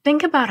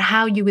 think about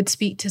how you would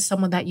speak to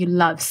someone that you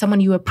love,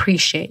 someone you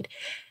appreciate.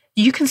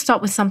 You can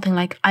start with something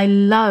like, I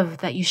love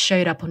that you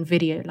showed up on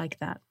video like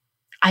that.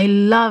 I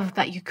love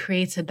that you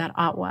created that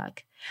artwork.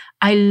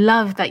 I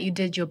love that you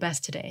did your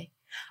best today.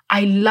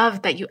 I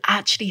love that you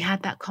actually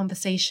had that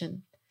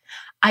conversation.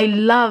 I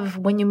love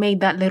when you made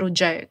that little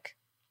joke.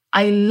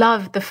 I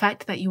love the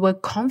fact that you were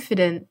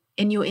confident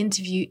in your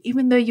interview,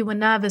 even though you were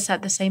nervous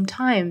at the same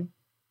time.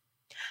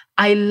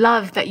 I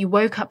love that you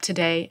woke up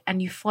today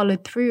and you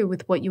followed through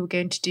with what you were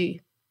going to do.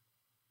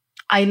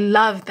 I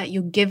love that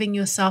you're giving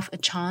yourself a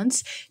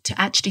chance to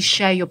actually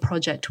share your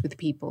project with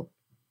people.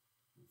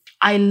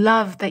 I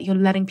love that you're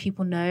letting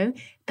people know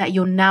that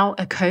you're now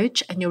a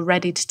coach and you're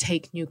ready to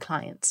take new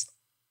clients.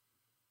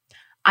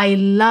 I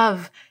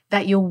love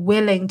that you're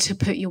willing to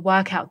put your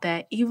work out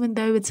there, even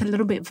though it's a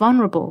little bit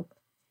vulnerable.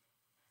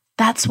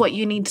 That's what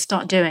you need to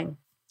start doing.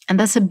 And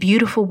that's a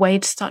beautiful way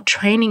to start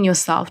training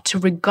yourself to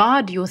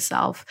regard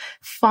yourself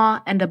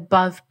far and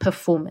above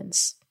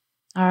performance.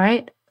 All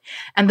right.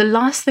 And the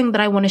last thing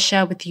that I want to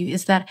share with you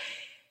is that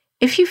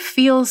if you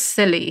feel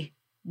silly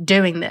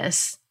doing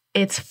this,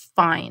 it's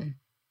fine.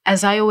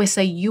 As I always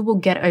say, you will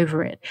get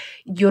over it.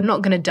 You're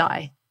not going to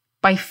die.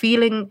 By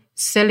feeling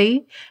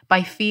silly,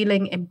 by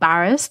feeling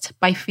embarrassed,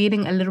 by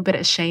feeling a little bit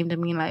ashamed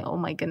and being like, oh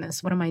my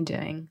goodness, what am I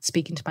doing?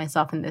 Speaking to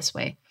myself in this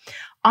way.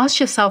 Ask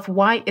yourself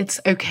why it's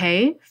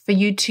okay for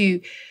you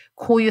to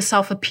call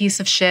yourself a piece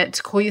of shit,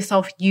 to call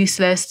yourself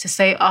useless, to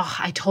say, oh,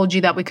 I told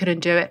you that we couldn't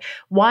do it.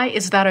 Why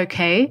is that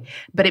okay?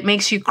 But it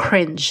makes you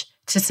cringe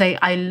to say,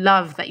 I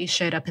love that you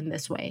showed up in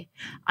this way.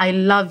 I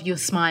love your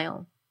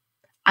smile.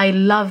 I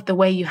love the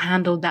way you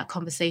handled that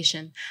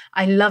conversation.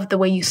 I love the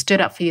way you stood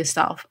up for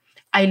yourself.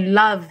 I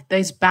love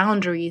those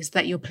boundaries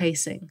that you're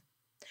placing.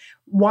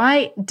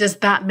 Why does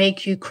that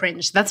make you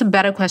cringe? That's a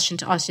better question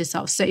to ask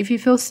yourself. So if you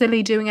feel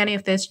silly doing any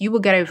of this, you will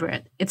get over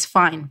it. It's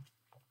fine.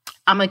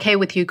 I'm okay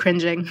with you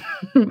cringing.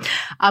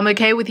 I'm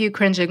okay with you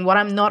cringing. What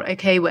I'm not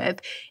okay with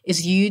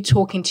is you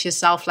talking to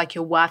yourself like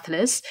you're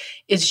worthless,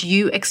 is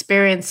you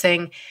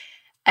experiencing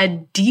a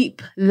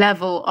deep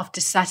level of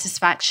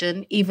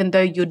dissatisfaction, even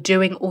though you're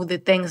doing all the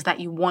things that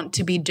you want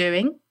to be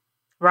doing,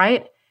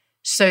 right?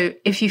 So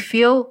if you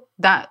feel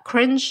that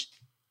cringe,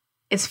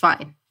 it's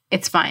fine.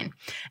 It's fine.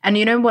 And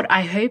you know what?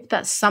 I hope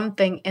that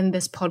something in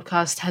this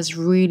podcast has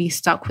really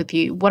stuck with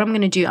you. What I'm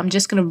going to do, I'm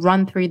just going to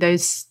run through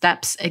those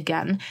steps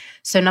again.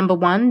 So number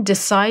 1,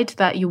 decide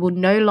that you will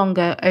no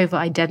longer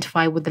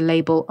over-identify with the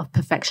label of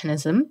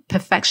perfectionism.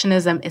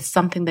 Perfectionism is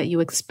something that you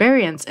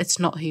experience. It's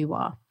not who you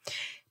are.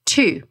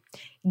 2,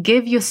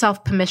 give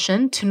yourself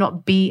permission to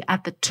not be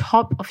at the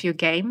top of your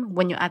game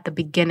when you're at the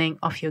beginning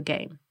of your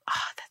game.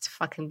 That's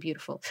fucking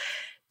beautiful.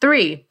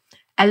 3,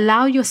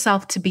 allow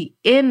yourself to be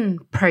in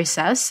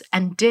process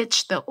and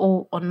ditch the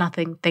all or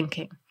nothing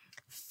thinking.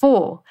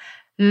 4,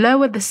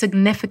 lower the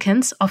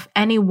significance of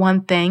any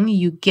one thing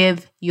you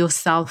give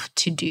yourself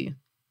to do.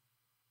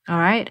 All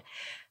right.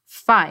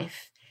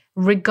 5,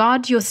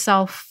 regard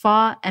yourself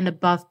far and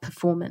above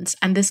performance.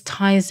 And this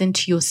ties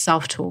into your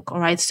self-talk. All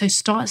right. So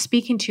start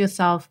speaking to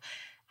yourself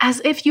as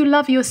if you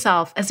love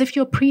yourself, as if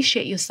you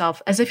appreciate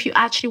yourself, as if you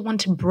actually want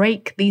to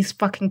break these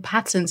fucking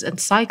patterns and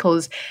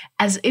cycles,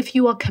 as if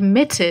you are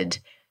committed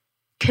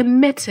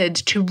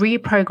to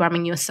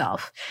reprogramming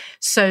yourself.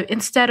 So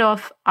instead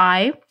of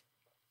I,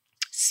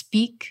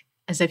 speak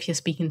as if you're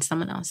speaking to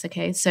someone else,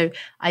 okay? So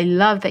I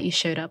love that you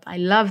showed up. I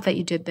love that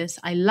you did this.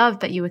 I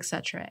love that you,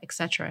 etc.,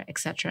 etc.,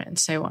 etc., and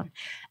so on.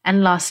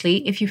 And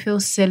lastly, if you feel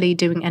silly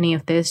doing any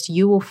of this,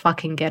 you will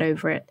fucking get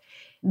over it.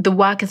 The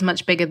work is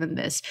much bigger than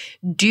this.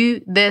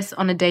 Do this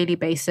on a daily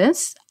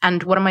basis.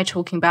 And what am I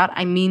talking about?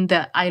 I mean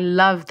that I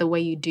love the way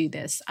you do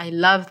this. I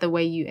love the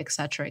way you,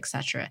 etc.,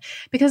 etc.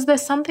 Because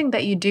there's something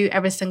that you do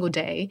every single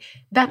day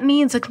that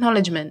needs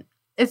acknowledgement.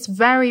 It's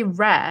very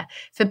rare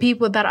for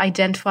people that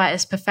identify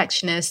as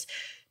perfectionists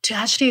to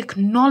actually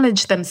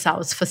acknowledge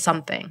themselves for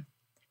something.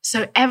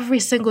 So every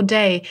single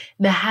day,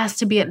 there has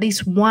to be at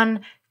least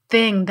one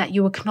thing that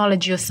you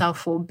acknowledge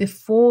yourself for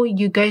before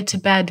you go to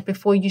bed,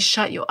 before you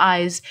shut your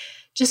eyes.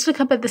 Just look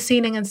up at the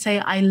ceiling and say,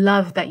 I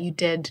love that you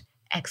did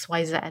X,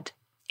 Y, Z.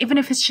 Even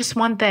if it's just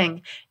one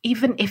thing,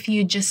 even if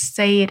you just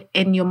say it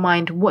in your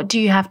mind, what do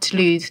you have to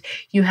lose?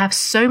 You have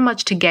so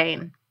much to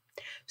gain.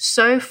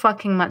 So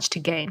fucking much to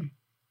gain.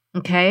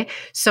 Okay?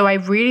 So I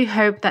really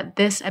hope that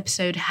this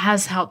episode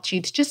has helped you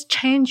to just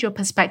change your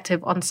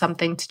perspective on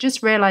something, to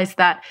just realize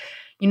that,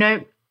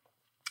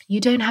 you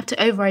don't have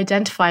to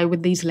over-identify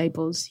with these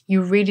labels.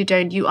 You really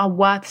don't. You are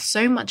worth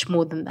so much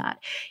more than that.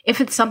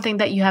 If it's something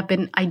that you have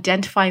been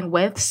identifying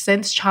with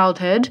since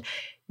childhood,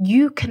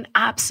 you can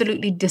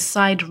absolutely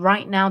decide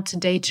right now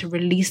today to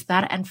release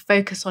that and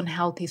focus on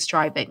healthy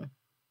striving.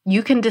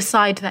 You can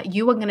decide that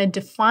you are going to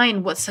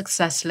define what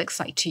success looks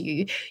like to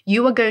you.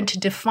 You are going to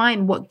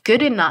define what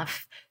good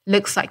enough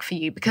looks like for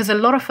you, because a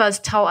lot of us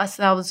tell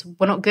ourselves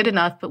we're not good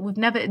enough, but we've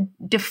never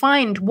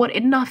defined what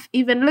enough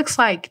even looks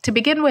like to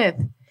begin with.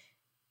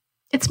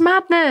 It's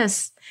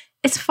madness.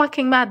 It's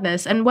fucking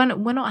madness. And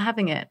we're not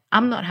having it.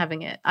 I'm not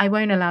having it. I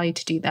won't allow you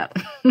to do that.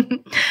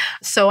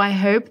 So I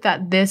hope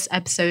that this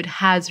episode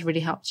has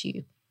really helped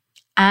you.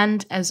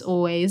 And as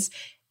always,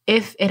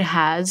 if it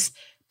has,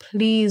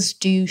 please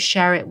do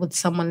share it with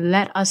someone.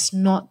 Let us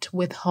not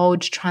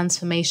withhold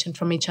transformation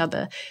from each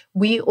other.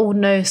 We all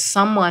know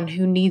someone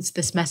who needs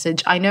this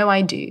message. I know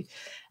I do.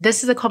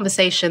 This is a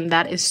conversation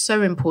that is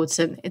so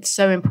important. It's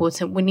so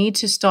important. We need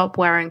to stop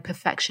wearing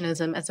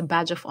perfectionism as a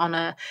badge of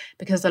honor,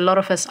 because a lot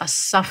of us are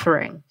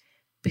suffering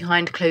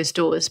behind closed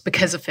doors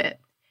because of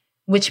it,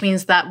 which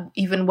means that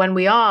even when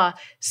we are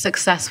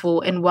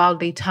successful in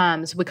worldly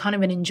terms, we can't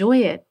even enjoy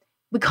it.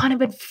 We can't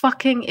even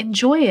fucking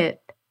enjoy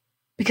it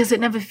because it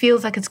never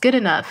feels like it's good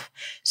enough.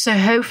 So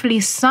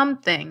hopefully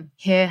something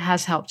here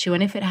has helped you.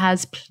 And if it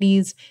has,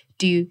 please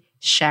do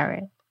share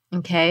it.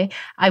 Okay,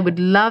 I would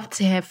love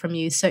to hear from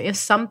you. So if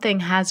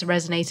something has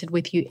resonated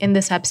with you in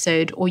this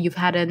episode, or you've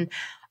had an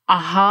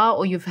aha,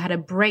 or you've had a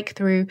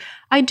breakthrough,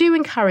 I do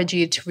encourage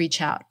you to reach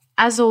out.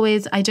 As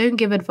always, I don't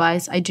give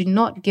advice. I do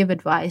not give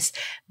advice,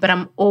 but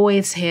I'm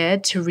always here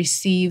to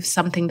receive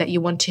something that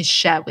you want to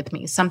share with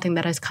me, something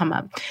that has come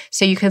up.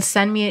 So you can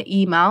send me an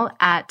email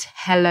at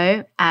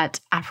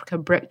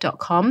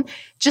hello@africabrick.com.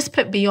 Just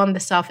put Beyond the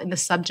Self in the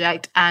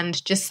subject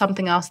and just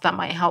something else that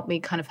might help me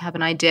kind of have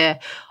an idea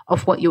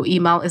of what your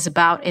email is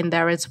about in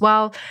there as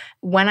well.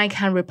 When I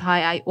can reply,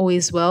 I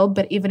always will.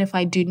 But even if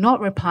I do not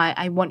reply,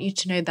 I want you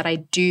to know that I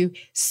do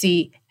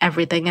see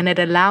everything. And it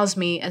allows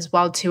me as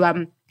well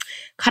to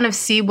kind of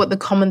see what the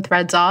common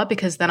threads are,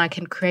 because then I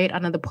can create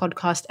another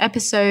podcast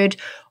episode,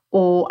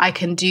 or I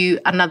can do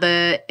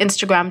another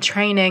Instagram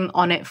training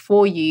on it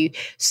for you.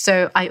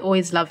 So I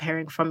always love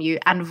hearing from you.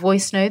 And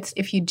voice notes,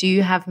 if you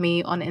do have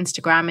me on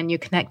Instagram and you're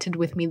connected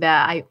with me there,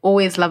 I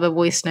always love a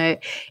voice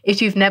note.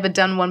 If you've never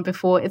done one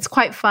before, it's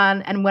quite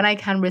fun. And when I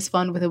can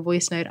respond with a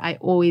voice note, I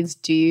always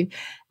do.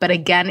 But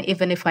again,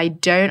 even if I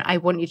don't, I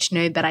want you to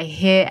know that I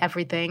hear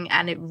everything,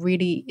 and it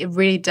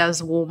really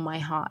does warm my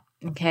heart.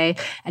 Okay.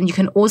 And you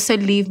can also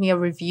leave me a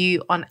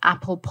review on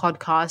Apple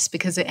Podcasts,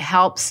 because it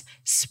helps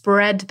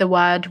spread the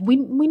word. We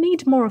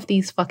need more of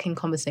these fucking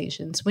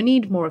conversations. We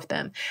need more of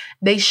them.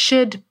 They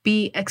should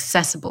be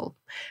accessible,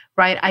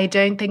 right? I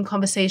don't think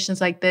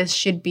conversations like this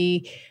should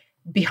be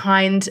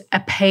behind a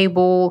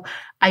paywall.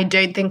 I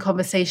don't think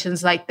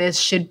conversations like this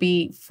should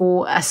be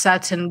for a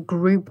certain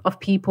group of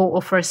people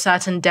or for a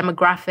certain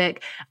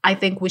demographic. I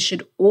think we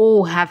should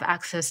all have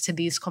access to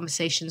these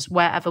conversations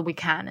wherever we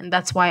can. And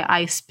that's why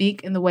I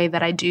speak in the way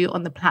that I do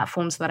on the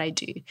platforms that I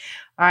do.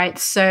 All right.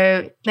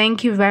 So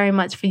thank you very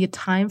much for your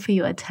time, for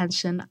your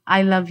attention.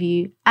 I love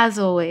you as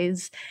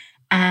always.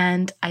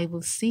 And I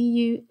will see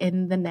you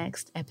in the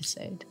next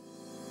episode.